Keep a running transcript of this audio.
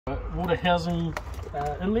Water housing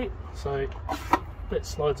inlet, so that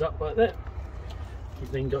slides up like that.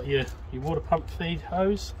 You've then got your water pump feed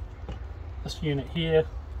hose. This unit here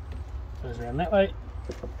goes around that way,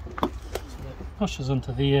 so that pushes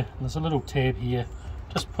into there, and there's a little tab here.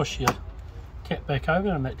 Just push your cap back over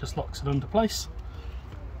and that just locks it into place.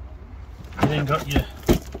 You then got your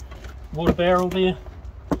water barrel there,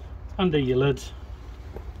 under your lid,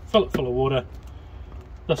 fill it full of water.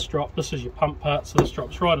 This is your pump part, so this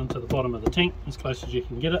drops right into the bottom of the tank as close as you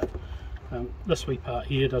can get it. This wee part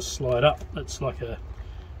here does slide up. It's like a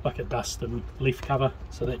dust and leaf cover,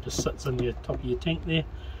 so that just sits in your top of your tank there.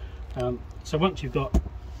 So once you've got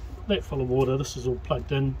that full of water, this is all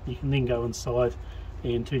plugged in, you can then go inside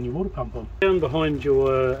and turn your water pump on. Down behind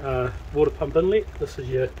your water pump inlet, this is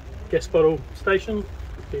your gas bottle station.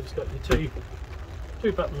 You've just got your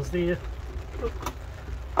two buttons there. It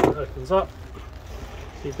opens up.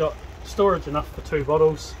 You've got storage enough for 2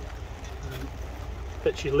 bottles.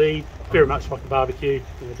 Fits your lead, very much like a barbecue,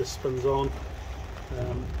 just spins on.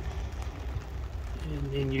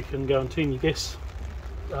 And then you can go and turn your gas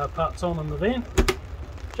parts on in the van.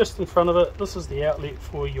 Just in front of it, this is the outlet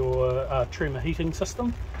for your Truma heating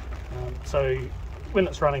system. So when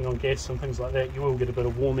it's running on gas and things like that, you will get a bit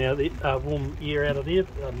of warm air out of there.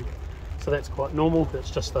 So that's quite normal.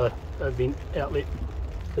 It's just a vent outlet.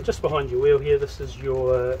 So just behind your wheel here, this is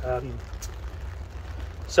your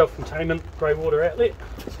self-containment grey water outlet.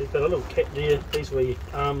 So you've got a little cap there. These are where your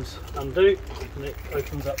arms undo, and that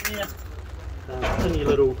opens up there. In your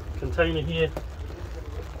little container here,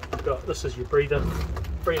 you've got, this is your breather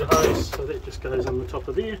hose, so that just goes on the top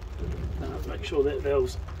of there. Make sure that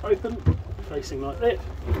valve's open, facing like that.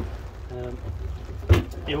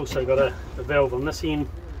 You also got a valve on this end,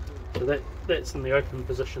 so that's in the open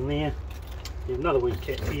position there. You have another wee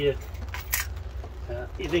cap here.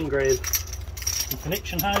 You then grab your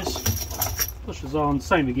connection hose, pushes on,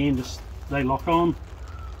 same again, just they lock on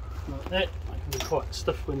like that. They can be quite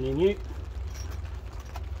stiff when they're new.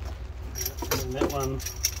 And then that one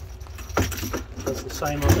does the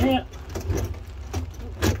same on there.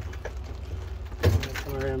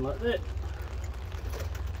 Come around like that.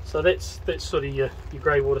 So that's sort of your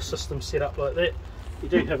grey water system set up like that. You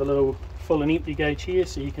do have a little full and empty gauge here,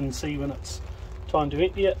 so you can see when it's time to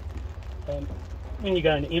empty it. When you're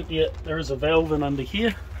going to empty it, there is a valve in under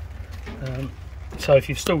here. So if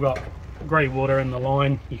you've still got grey water in the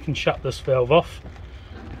line, you can shut this valve off,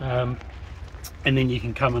 and then you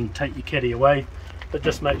can come and take your caddy away. But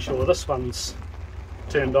just make sure this one's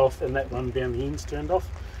turned off and that one down the end's turned off,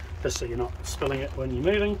 just so you're not spilling it when you're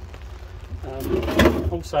moving.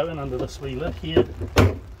 Also in under this wee lid here,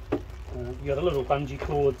 you've got a little bungee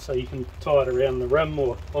cord, so you can tie it around the rim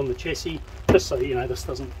or on the chassis, just so you know this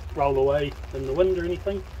doesn't roll away in the wind or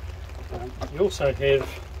anything. You also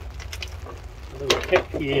have a little cap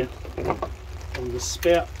here on the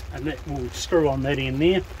spout, and that will screw on that end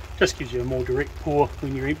there. Just gives you a more direct pour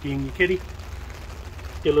when you're emptying your caddy.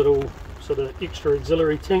 Your little sort of extra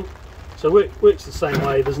auxiliary tank, so it works the same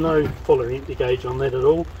way. There's no full or empty gauge on that at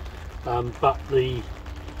all, but the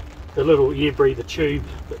little air breather tube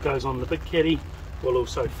that goes on the big caddy will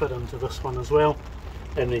also fit into this one as well.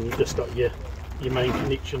 And then you've just got your main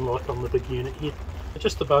connection like on the big unit here.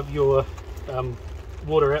 Just above your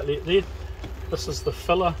water outlet there, this is the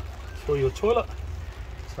filler for your toilet.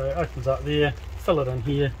 So it opens up there, fill it in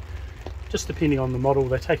here. Just depending on the model,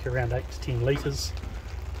 they take around 8 to 10 litres.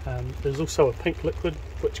 There's also a pink liquid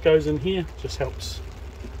which goes in here, just helps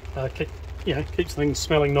keeps things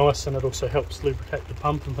smelling nice, and it also helps lubricate the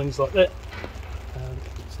pump and things like that.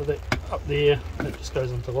 So that up there, that just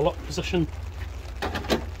goes into the lock position.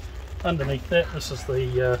 Underneath that, this is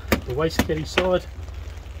the waste caddy side.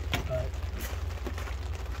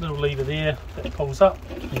 Little lever there that pulls up,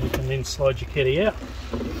 and you can then slide your caddy out.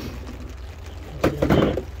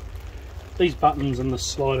 These buttons and the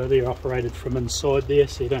slider, they're operated from inside there,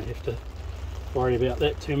 so you don't have to worry about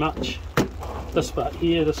that too much. This part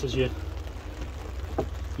here, this is your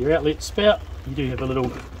outlet spout. You do have a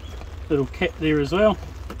little cap there as well.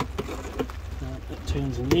 It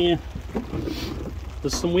turns in there.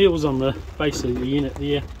 There's some wheels on the base of the unit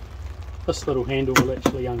there. This little handle will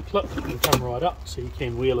actually unclip and come right up, so you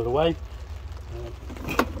can wheel it away.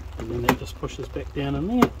 And then that just pushes back down in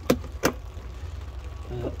there.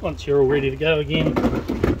 Once you're all ready to go again,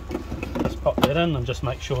 just pop that in and just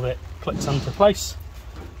make sure that clicks into place.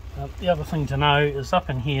 The other thing to know is up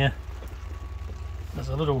in here there's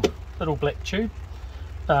a little black tube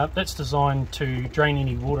that's designed to drain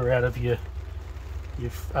any water out of your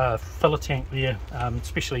filler tank there,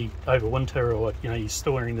 especially over winter, or you're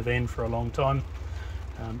storing the van for a long time.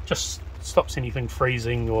 Just stops anything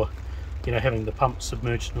freezing or having the pump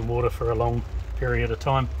submerged in water for a long period of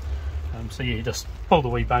time. So yeah, you just pull the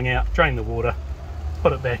wee bung out, drain the water,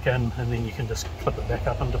 put it back in, and then you can just clip it back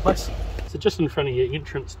up into place. So just in front of your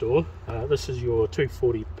entrance door, this is your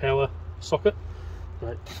 240 power socket.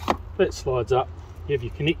 So that slides up, you have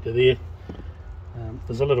your connector there.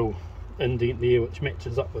 There's a little indent there which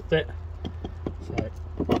matches up with that. So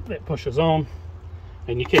that pushes on,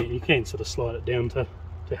 and you can sort of slide it down to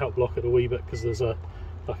help lock it a wee bit, because there's like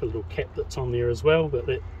a little cap that's on there as well, but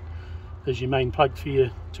that is your main plug for your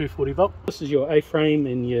 240 volt. This is your A-frame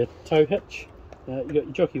and your tow hitch. You got your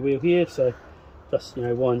jockey wheel here, so just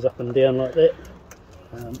winds up and down like that.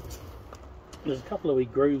 There's a couple of wee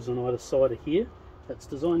grooves on either side of here. It's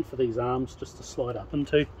designed for these arms just to slide up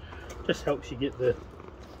into. Just helps you get the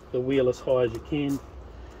wheel as high as you can.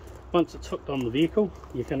 Once it's hooked on the vehicle,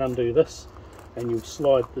 you can undo this and you'll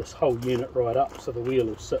slide this whole unit right up, so the wheel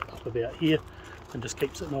will sit up about here and just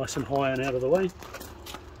keeps it nice and high and out of the way.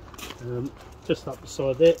 Just up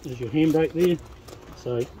beside that is your handbrake there,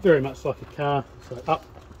 so very much like a car. So up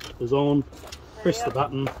is on, press the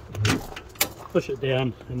button, push it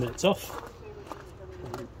down, and that's off.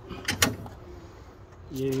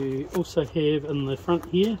 You also have in the front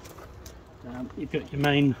here, you've got your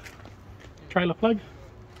main trailer plug.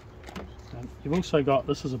 You've also got,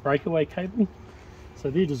 this is a breakaway cable, so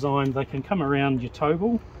they're designed, they can come around your tow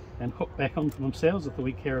ball and hook back onto themselves with the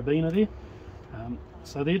wee carabiner there.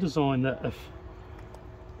 So they're designed that if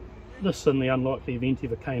this, in the unlikely event,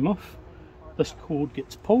 ever came off, this cord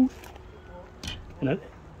gets pulled and it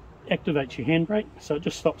activates your handbrake, so it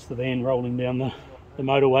just stops the van rolling down the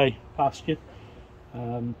motorway past you.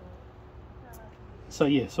 So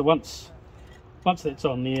yeah, so once that's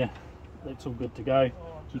on there, that's all good to go.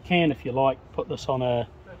 You can, if you like, put this on a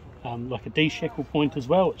like a D-shackle point as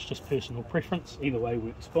well. It's just personal preference, either way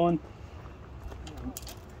works fine.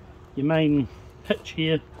 Your main hitch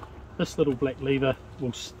here, this little black lever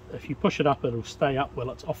will, if you push it up, it'll stay up while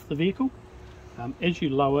it's off the vehicle. As you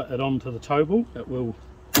lower it onto the tow ball, it will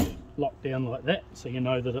lock down like that, so you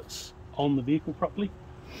know that it's on the vehicle properly.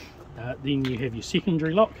 Then you have your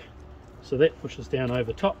secondary lock, so that pushes down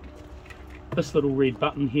over top. This little red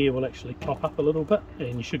button here will actually pop up a little bit,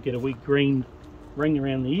 and you should get a wee green ring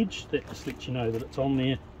around the edge that just lets you know that it's on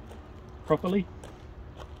there properly.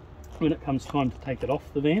 When it comes time to take it off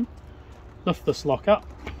the van, lift this lock up.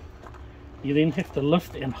 You then have to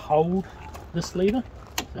lift and hold this lever,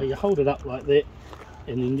 so you hold it up like that,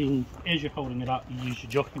 and then as you're holding it up, you use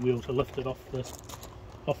your jockey wheel to lift it off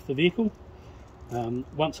the vehicle.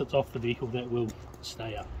 Once it's off the vehicle, that will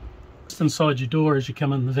stay up. Just inside your door as you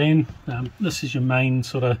come in the van, this is your main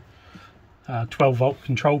sort of 12 volt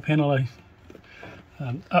control panel.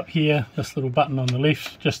 Up here, this little button on the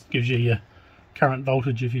left just gives you your current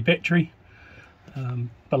voltage of your battery.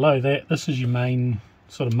 Below that, this is your main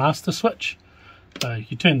sort of master switch. So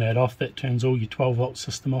you turn that off, that turns all your 12 volt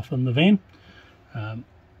system off in the van.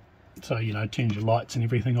 So turns your lights and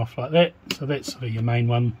everything off like that. So that's sort of your main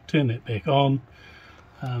one. Turn that back on.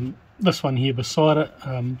 This one here beside it,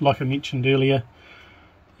 like I mentioned earlier,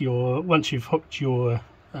 once you've hooked your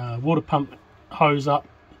water pump hose up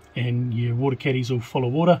and your water caddy's all full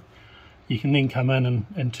of water, you can then come in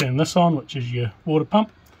and turn this on, which is your water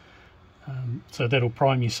pump. So that'll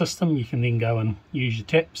prime your system. You can then go and use your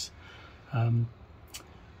taps.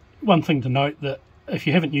 One thing to note, that if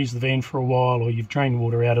you haven't used the van for a while or you've drained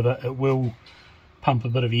water out of it, it will pump a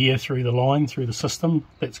bit of air through the line, through the system.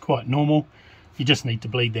 That's quite normal. You just need to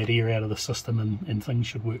bleed that air out of the system and things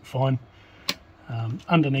should work fine.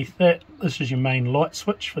 Underneath that, this is your main light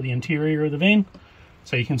switch for the interior of the van.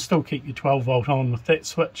 So you can still keep your 12 volt on with that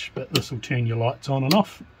switch, but this will turn your lights on and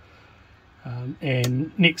off.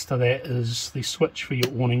 And next to that is the switch for your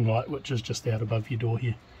awning light, which is just out above your door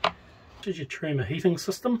here. This is your tremor heating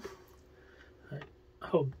system.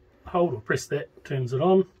 Hold or press that, turns it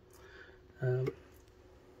on.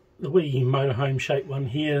 The wee motorhome shaped one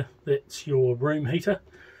here, that's your room heater.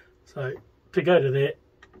 So to go to that,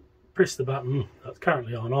 press the button. It's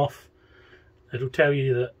currently on off. It'll tell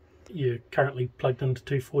you that you're currently plugged into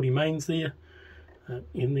 240 mains there,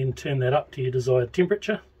 and then turn that up to your desired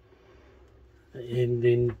temperature. And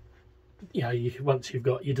then once you've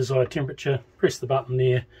got your desired temperature, press the button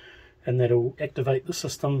there and that'll activate the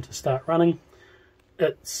system to start running.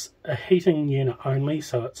 It's a heating unit only,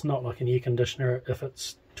 so it's not like an air conditioner. If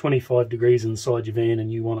it's 25 degrees inside your van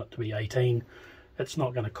and you want it to be 18, it's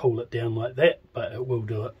not going to cool it down like that, but it will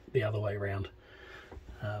do it the other way around.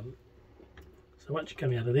 So once you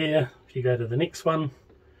come out of there, if you go to the next one,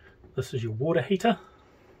 this is your water heater.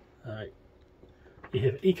 You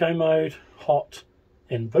have eco mode, hot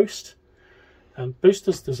and boost.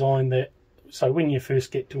 Booster's designed that so when you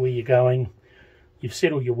first get to where you're going, you've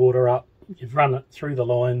settled your water up, you've run it through the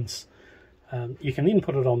lines, you can then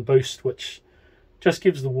put it on boost, which just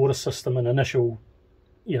gives the water system an initial,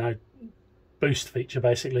 boost feature.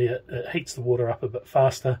 Basically it heats the water up a bit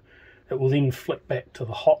faster. It will then flick back to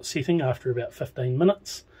the hot setting after about 15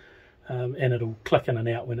 minutes, and it'll click in and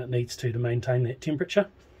out when it needs to maintain that temperature.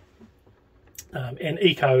 And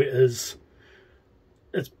Eco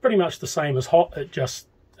it's pretty much the same as hot, it just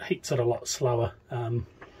heats it a lot slower.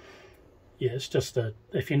 Yeah, it's just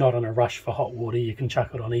if you're not in a rush for hot water, you can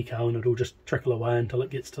chuck it on Eco and it'll just trickle away until it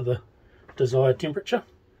gets to the desired temperature.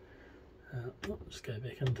 Let's go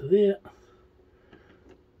back into there,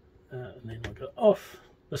 and then I'll go off.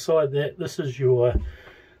 Beside that, this is your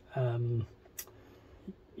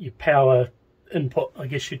power input, I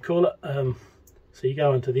guess you'd call it. So you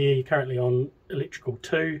go into there, you're currently on electrical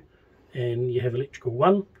 2 and you have electrical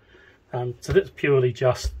 1. So that's purely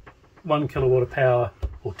just 1 kilowatt of power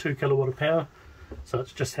or 2 kilowatt of power. So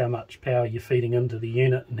it's just how much power you're feeding into the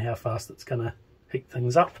unit and how fast it's going to heat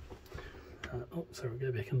things up. So we'll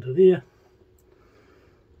go back into there.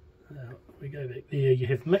 We go back there, you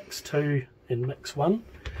have mix 2 and mix 1.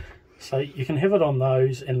 So you can have it on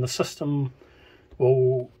those and the system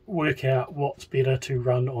will work out what's better to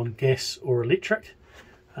run on gas or electric.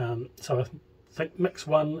 So I think mix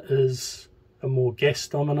 1 is a more gas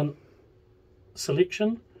dominant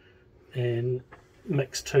selection and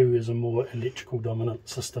mix 2 is a more electrical dominant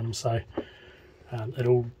system. So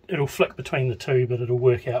it'll flick between the two, but it'll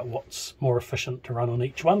work out what's more efficient to run on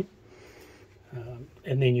each one.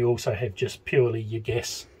 And then you also have just purely your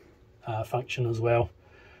gas function as well.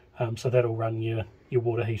 So that'll run your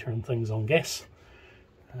water heater and things on gas.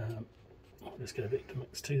 I'll just go back to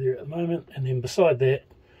mix 2 there at the moment. And then beside that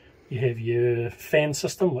you have your fan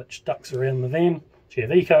system which ducks around the van. So you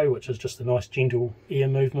have Eco, which is just a nice gentle air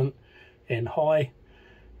movement, and high.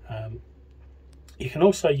 You can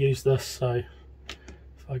also use this, so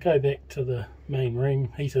if I go back to the main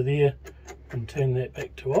room heater there and turn that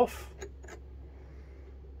back to off,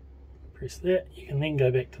 press that, you can then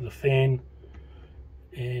go back to the fan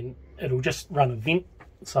and it'll just run a vent.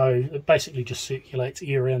 So it basically just circulates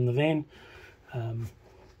air around the van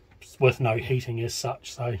with no heating as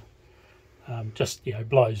such. So just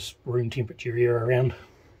blows room temperature air around.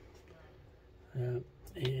 And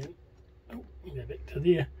go back to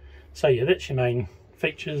there. So yeah, that's your main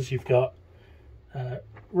features. You've got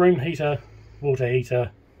room heater, water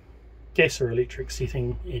heater, gas or electric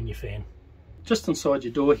setting, and your fan. Just inside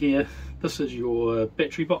your door here, this is your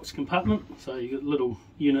battery box compartment. So you've got a little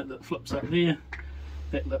unit that flips up there,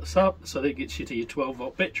 that lifts up, so that gets you to your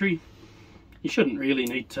 12-volt battery. You shouldn't really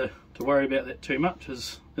need to worry about that too much,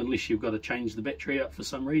 unless you've got to change the battery up for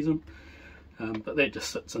some reason. But that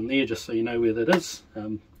just sits in there just so you know where that is.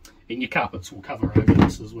 And your carpets will cover over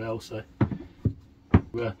this as well, so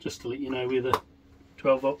just to let you know where the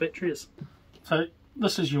 12-volt battery is. So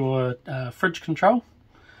this is your fridge control.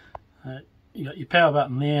 You got your power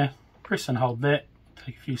button there, press and hold that,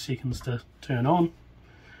 take a few seconds to turn on.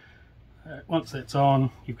 Once that's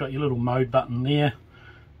on, you've got your little mode button there,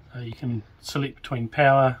 so you can select between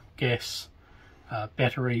power, gas,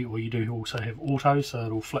 battery, or you do also have auto, so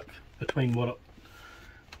it'll flick between what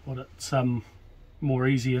it's more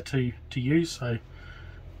easier to use. So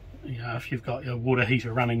if you've got your water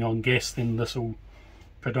heater running on gas, then this will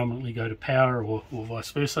predominantly go to power, or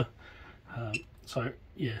vice versa. So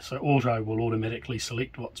auto will automatically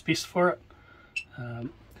select what's best for it.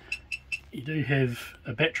 You do have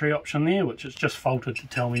a battery option there, which is just faulted to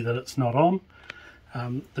tell me that it's not on.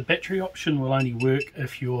 The battery option will only work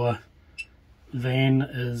if your van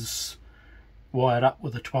is wired up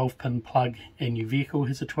with a 12-pin plug and your vehicle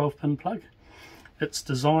has a 12-pin plug. It's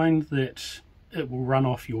designed that it will run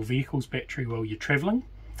off your vehicle's battery while you're travelling.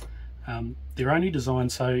 They're only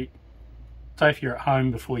designed so if you're at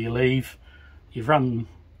home before you leave, you've run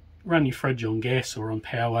your fridge on gas or on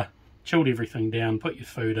power, chilled everything down, put your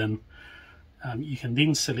food in, you can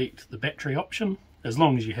then select the battery option as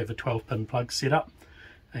long as you have a 12-pin plug set up,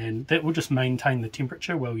 and that will just maintain the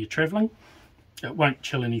temperature while you're travelling. It won't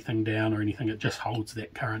chill anything down or anything, it just holds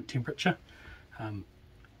that current temperature.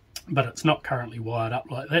 But it's not currently wired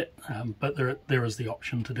up like that, but there is the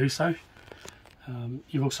option to do so.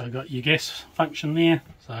 You've also got your gas function there,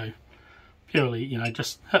 so purely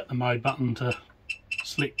just hit the mode button to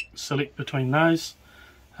select between those.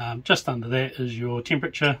 Just under that is your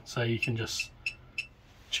temperature, so you can just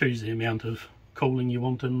choose the amount of cooling you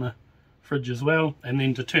want in the fridge as well, and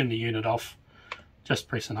then to turn the unit off, just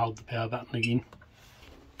press and hold the power button again.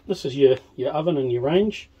 This is your oven and your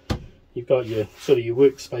range. you've got your sort of your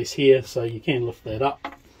workspace here, so you can lift that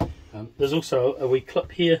up. There's also a wee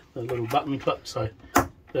clip here, a little button clip, so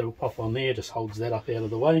that'll pop on there, just holds that up out of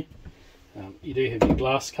the way. You do have your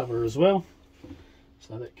glass cover as well,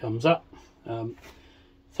 so that comes up.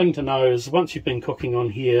 Thing to know is once you've been cooking on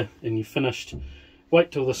here and you've finished,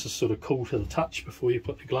 wait till this is sort of cool to the touch before you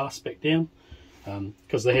put the glass back down,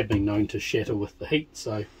 because they have been known to shatter with the heat.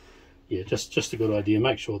 So yeah, just a good idea,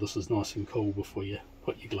 make sure this is nice and cool before you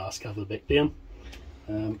put your glass cover back down.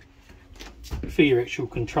 For your actual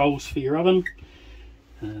controls for your oven,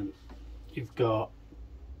 you've got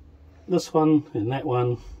this one and that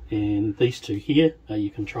one, and these two here are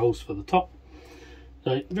your controls for the top.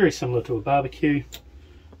 So very similar to a barbecue,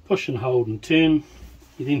 push and hold and turn.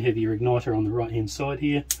 You then have your igniter on the right hand side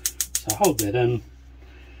here, so hold that in,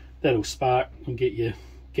 that'll spark and get your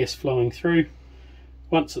gas flowing through.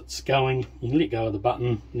 Once it's going, you can let go of the button,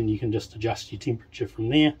 and then you can just adjust your temperature from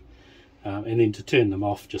there. And then to turn them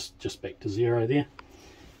off, just back to 0 there.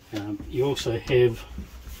 You also have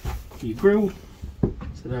your grill,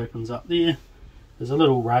 so that opens up there. There's a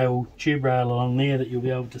little rail, tube rail along there that you'll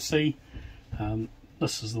be able to see.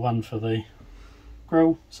 This is the one for the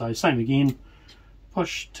grill, so same again,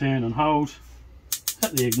 push, turn and hold,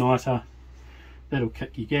 hit the igniter, that'll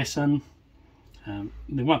kick your gas in. Then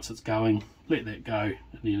once it's going, let that go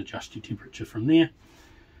and then adjust your temperature from there.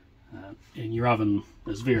 And your oven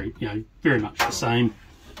is very much the same.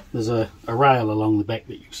 There's a rail along the back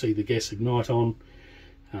that you'll see the gas ignite on.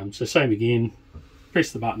 So same again,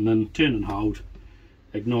 press the button in, turn and hold,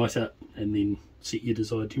 ignite it, and then set your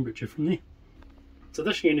desired temperature from there. So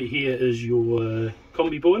this unit here is your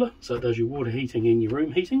combi boiler, so it does your water heating and your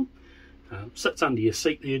room heating. Sits under your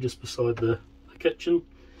seat there just beside the kitchen.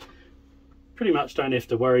 Pretty much don't have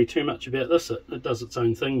to worry too much about this, it does its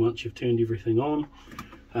own thing once you've turned everything on.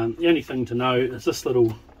 The only thing to know is this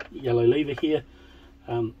little yellow lever here.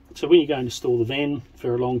 So when you're going to store the van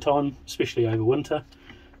for a long time, especially over winter,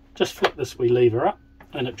 just flick this wee lever up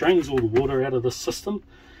and it drains all the water out of this system.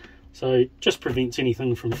 So just prevents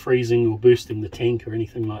anything from freezing or bursting the tank or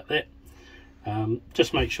anything like that.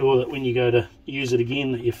 Just make sure that when you go to use it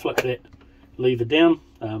again that you flick that lever down,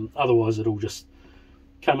 otherwise it'll just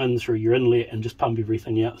come in through your inlet and just pump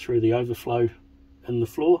everything out through the overflow in the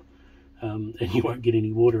floor. And you won't get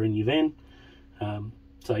any water in your van.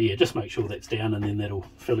 So yeah, just make sure that's down, and then that'll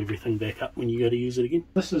fill everything back up when you go to use it again.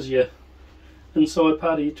 This is your inside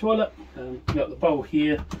part of your toilet. You've got the bowl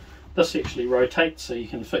here. This actually rotates so you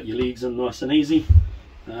can fit your legs in nice and easy.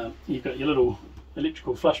 You've got your little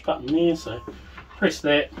electrical flush button there, so press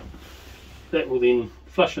that. That will then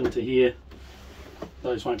flush into here.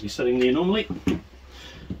 Those won't be sitting there normally.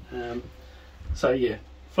 So yeah,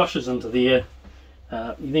 flushes into there.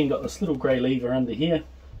 You then got this little grey lever under here,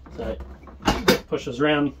 so that pushes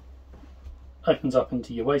around, opens up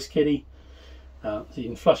into your waste caddy, so you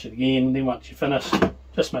can flush it again. Then once you're finished,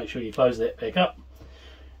 just make sure you close that back up.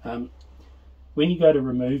 When you go to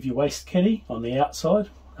remove your waste caddy on the outside,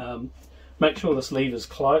 make sure this lever is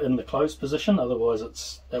in the closed position, otherwise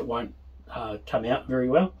it won't come out very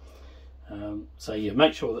well. So yeah,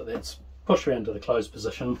 make sure that that's pushed around to the closed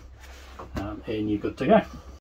position, and you're good to go.